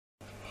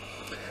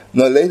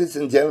Now, ladies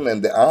and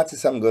gentlemen, the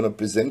artist I'm going to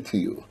present to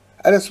you,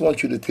 I just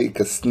want you to take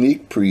a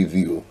sneak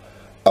preview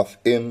of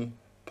him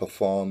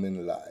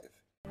performing live.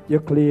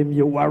 You claim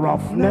you a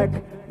roughneck,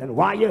 then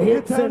why you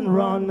hit and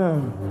run?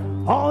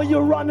 Are you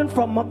running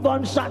from a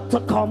gunshot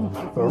to come?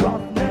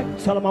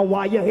 Roughneck, tell them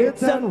why you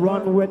hit and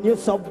run when you're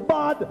so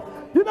bad.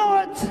 You know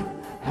it?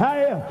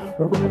 Hey,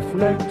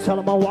 roughneck,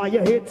 tell them why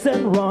you hit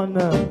and run.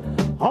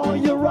 Are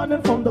you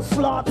running from the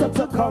slaughter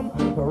to come?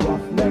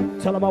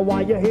 Roughneck, tell them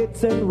why you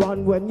hit and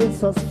run when you're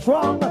so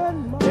strong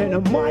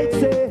and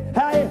mighty.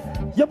 Hey,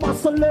 you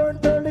must have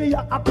learned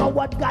earlier a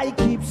coward guy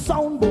keeps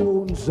sound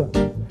bones.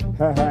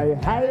 Hey,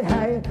 hey,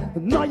 hey,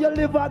 now you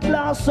live a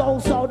glass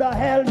house, how the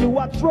hell you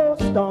a throw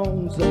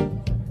stones?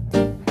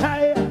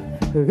 Hey,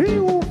 he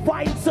who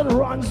fights and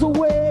runs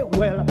away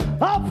will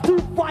have to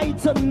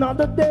fight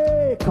another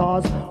day.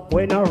 Cause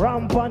when a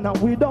rampant and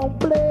we don't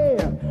play,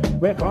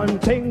 we run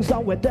things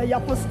and we're there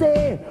for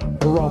stay.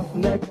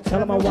 Roughneck,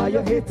 tell them why you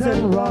hit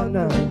and run.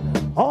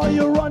 Are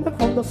you running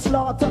from the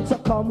slaughter to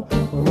come?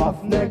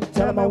 Roughneck,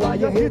 tell them why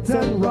you hit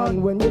and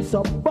run when you're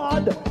so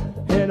bad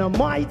and a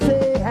mighty.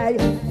 Hey,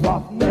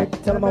 roughneck,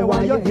 tell them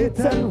why you hit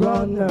and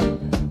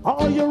run.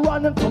 Are you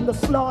running from the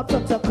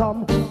slaughter to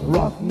come?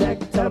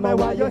 Roughneck, tell me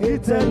why you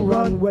hit and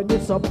run when you're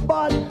so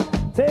bad.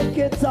 Take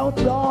it out,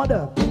 Lord.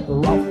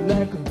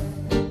 Roughneck,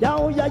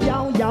 yow, yow,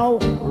 yow, yow.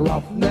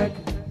 Roughneck,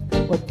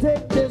 well,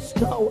 take this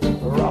now.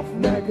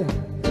 Roughneck,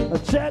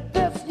 check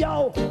this,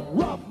 yo.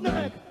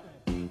 Roughneck.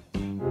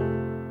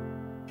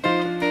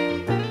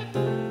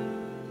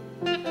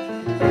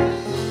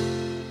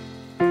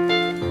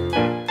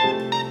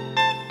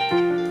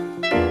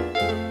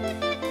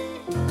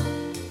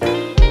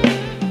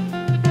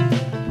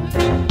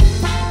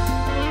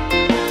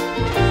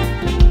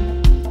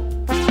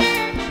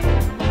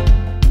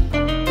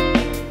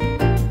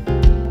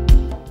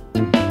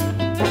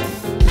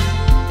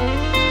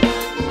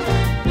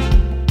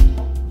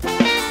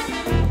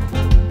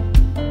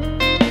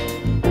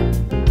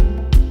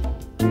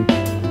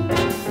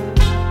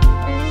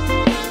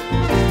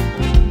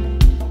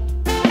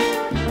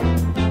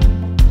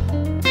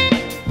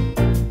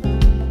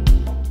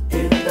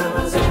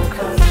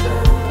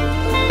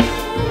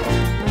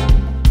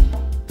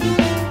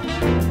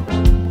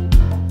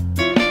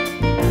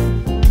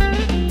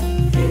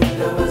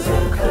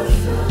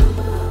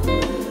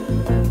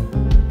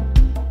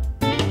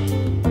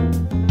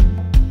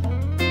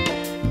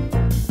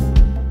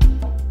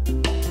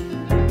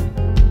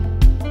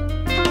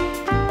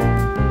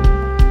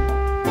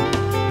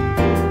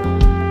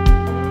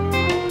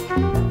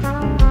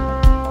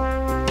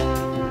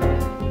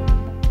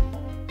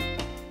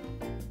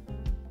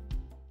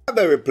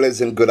 Very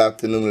pleasant good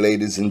afternoon,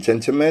 ladies and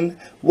gentlemen.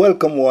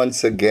 Welcome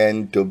once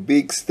again to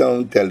Big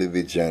Stone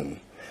Television.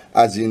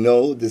 As you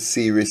know, the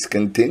series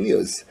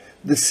continues.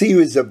 The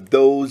series of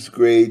those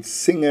great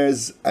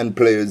singers and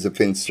players of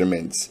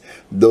instruments.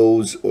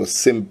 Those who are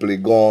simply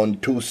gone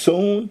too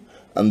soon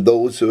and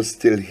those who are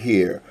still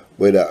here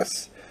with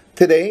us.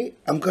 Today,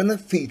 I'm going to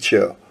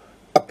feature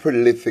a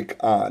prolific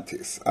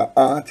artist. An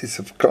artist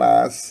of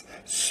class,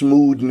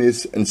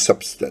 smoothness and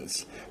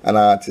substance. An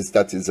artist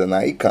that is an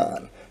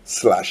icon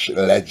 /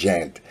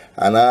 legend,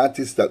 an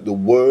artist that the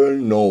world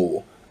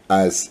know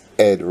as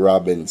Ed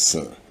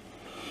Robinson.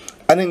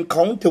 An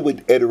encounter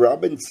with Ed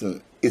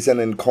Robinson is an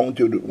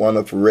encounter with one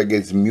of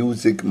reggae's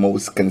music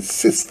most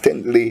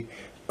consistently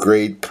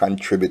great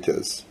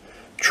contributors.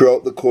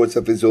 Throughout the course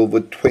of his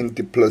over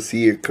 20+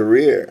 year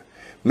career,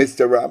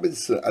 Mr.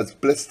 Robinson has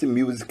blessed the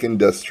music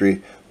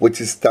industry with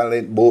his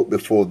talent both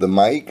before the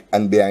mic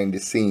and behind the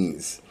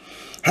scenes.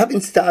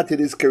 Having started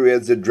his career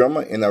as a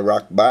drummer in a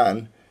rock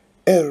band,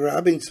 Ed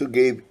Robinson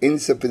gave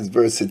hints of his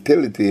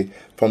versatility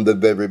from the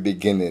very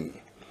beginning.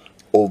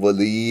 Over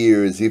the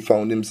years, he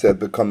found himself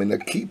becoming a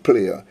key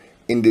player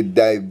in the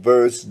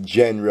diverse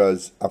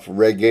genres of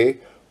reggae,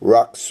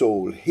 rock,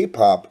 soul,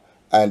 hip-hop,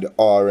 and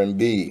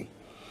R&B.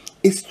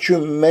 His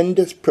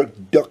tremendous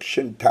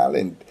production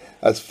talent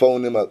has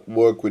found him at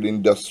work with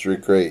industry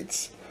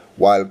greats.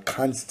 While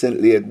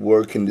constantly at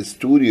work in the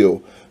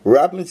studio,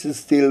 Robinson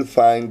still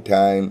finds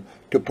time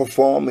to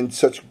perform in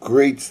such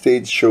great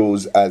stage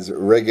shows as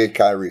Reggae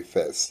Carry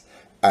Fest,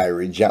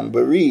 Irie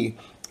Jamboree,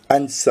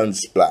 and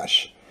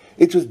Sunsplash.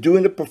 It was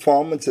during the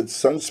performance at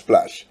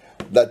Sunsplash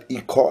that he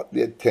caught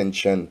the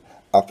attention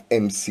of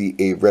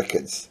MCA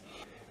Records.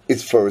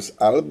 His first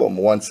album,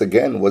 once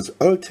again, was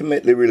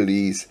ultimately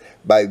released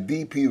by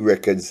VP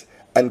Records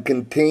and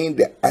contained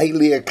the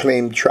highly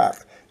acclaimed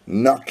track,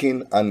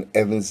 Knocking on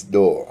Heaven's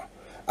Door.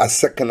 A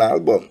second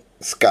album,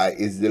 Sky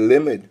is the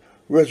Limit,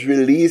 was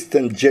released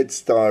on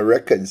Jetstar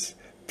Records,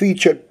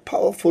 featured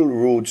powerful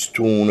roots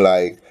tunes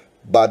like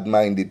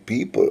Bad-Minded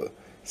People,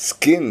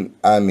 Skin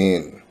I'm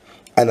In,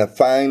 and a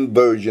fine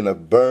version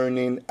of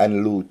Burning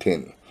and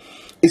Looting.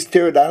 His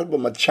third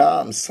album, A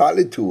Charm,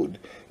 Solitude,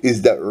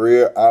 is that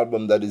rare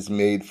album that is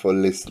made for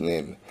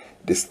listening.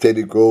 The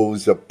steady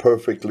grooves are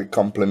perfectly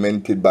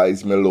complemented by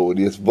his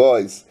melodious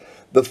voice.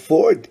 The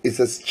fourth is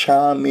as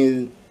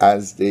charming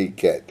as they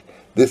get.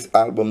 This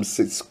album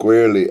sits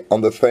squarely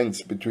on the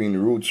fence between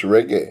roots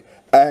reggae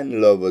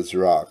and lovers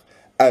rock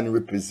and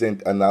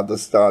represent another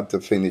start to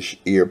finish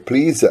ear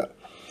pleaser.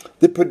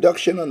 The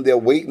production on The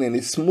Awakening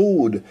is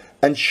smooth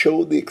and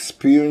show the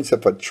experience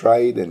of a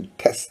tried and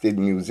tested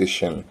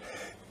musician.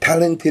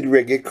 Talented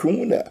reggae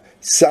crooner,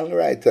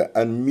 songwriter,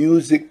 and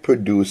music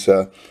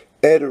producer,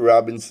 Ed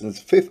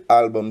Robinson's fifth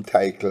album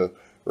title,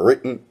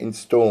 Written in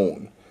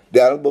Stone.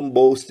 The album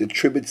boasts a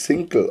tribute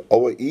single,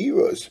 Our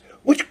Heroes,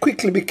 which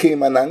quickly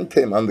became an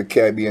anthem on the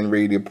Caribbean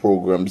radio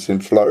programs in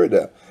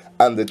Florida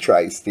and the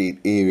tri-state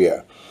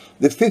area.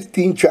 The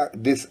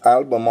 15-track disc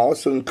album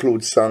also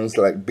includes songs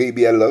like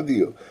Baby I Love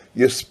You,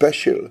 You're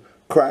Special,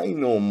 Cry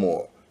No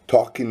More,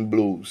 Talking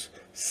Blues,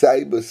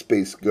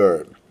 Cyberspace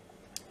Girl,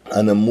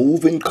 and a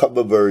moving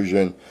cover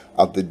version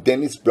of the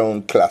Dennis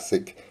Brown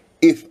classic,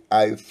 If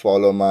I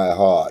Follow My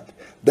Heart,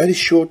 that is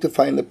sure to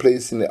find a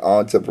place in the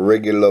hearts of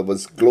reggae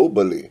lovers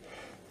globally.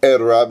 Ed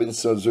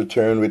Robinson's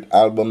return with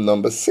album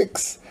number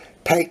 6,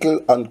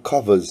 titled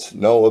Uncovers,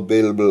 now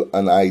available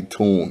on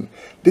iTunes.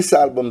 This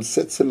album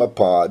sets him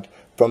apart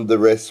from the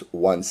rest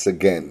once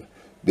again.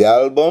 The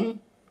album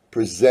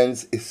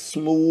presents a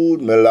smooth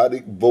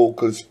melodic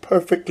vocals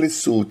perfectly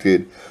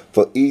suited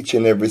for each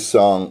and every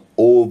song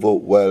over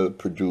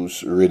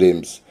well-produced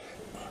rhythms.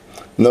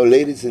 Now,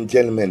 ladies and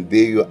gentlemen,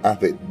 there you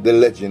have it, the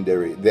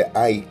legendary, the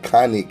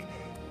iconic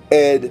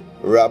Ed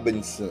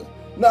Robinson.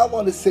 Now I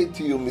want to say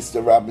to you,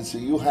 Mr.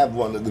 Robinson, you have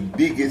one of the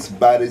biggest,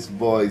 baddest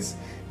voice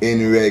in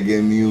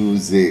reggae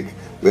music.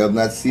 We have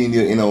not seen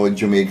you in our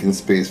Jamaican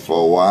space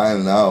for a while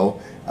now,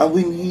 and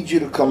we need you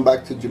to come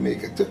back to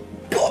Jamaica to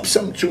pop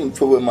some tune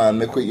for a man,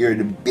 make we hear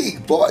the big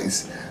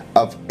voice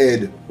of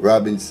Ed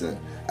Robinson.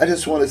 I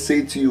just want to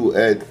say to you,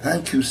 Ed,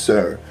 thank you,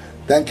 sir.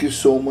 Thank you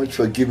so much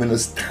for giving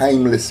us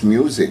timeless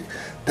music.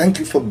 Thank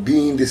you for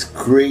being this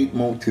great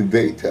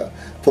motivator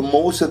for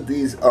most of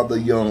these other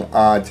young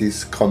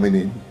artists coming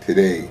in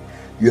today.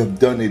 You have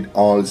done it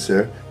all,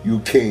 sir. You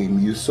came,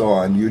 you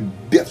saw, and you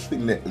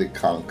definitely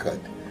conquered.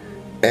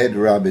 Ed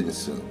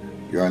Robinson,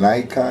 you're an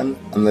icon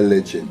and a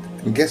legend.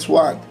 And guess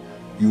what?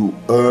 You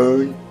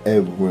earn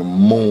every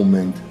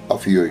moment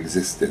of your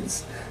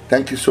existence.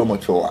 Thank you so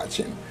much for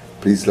watching.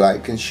 Please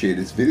like and share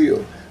this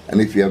video. And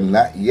if you have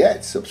not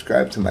yet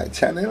subscribed to my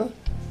channel,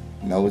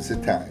 now is the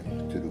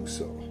time to do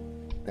so.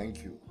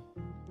 Thank you.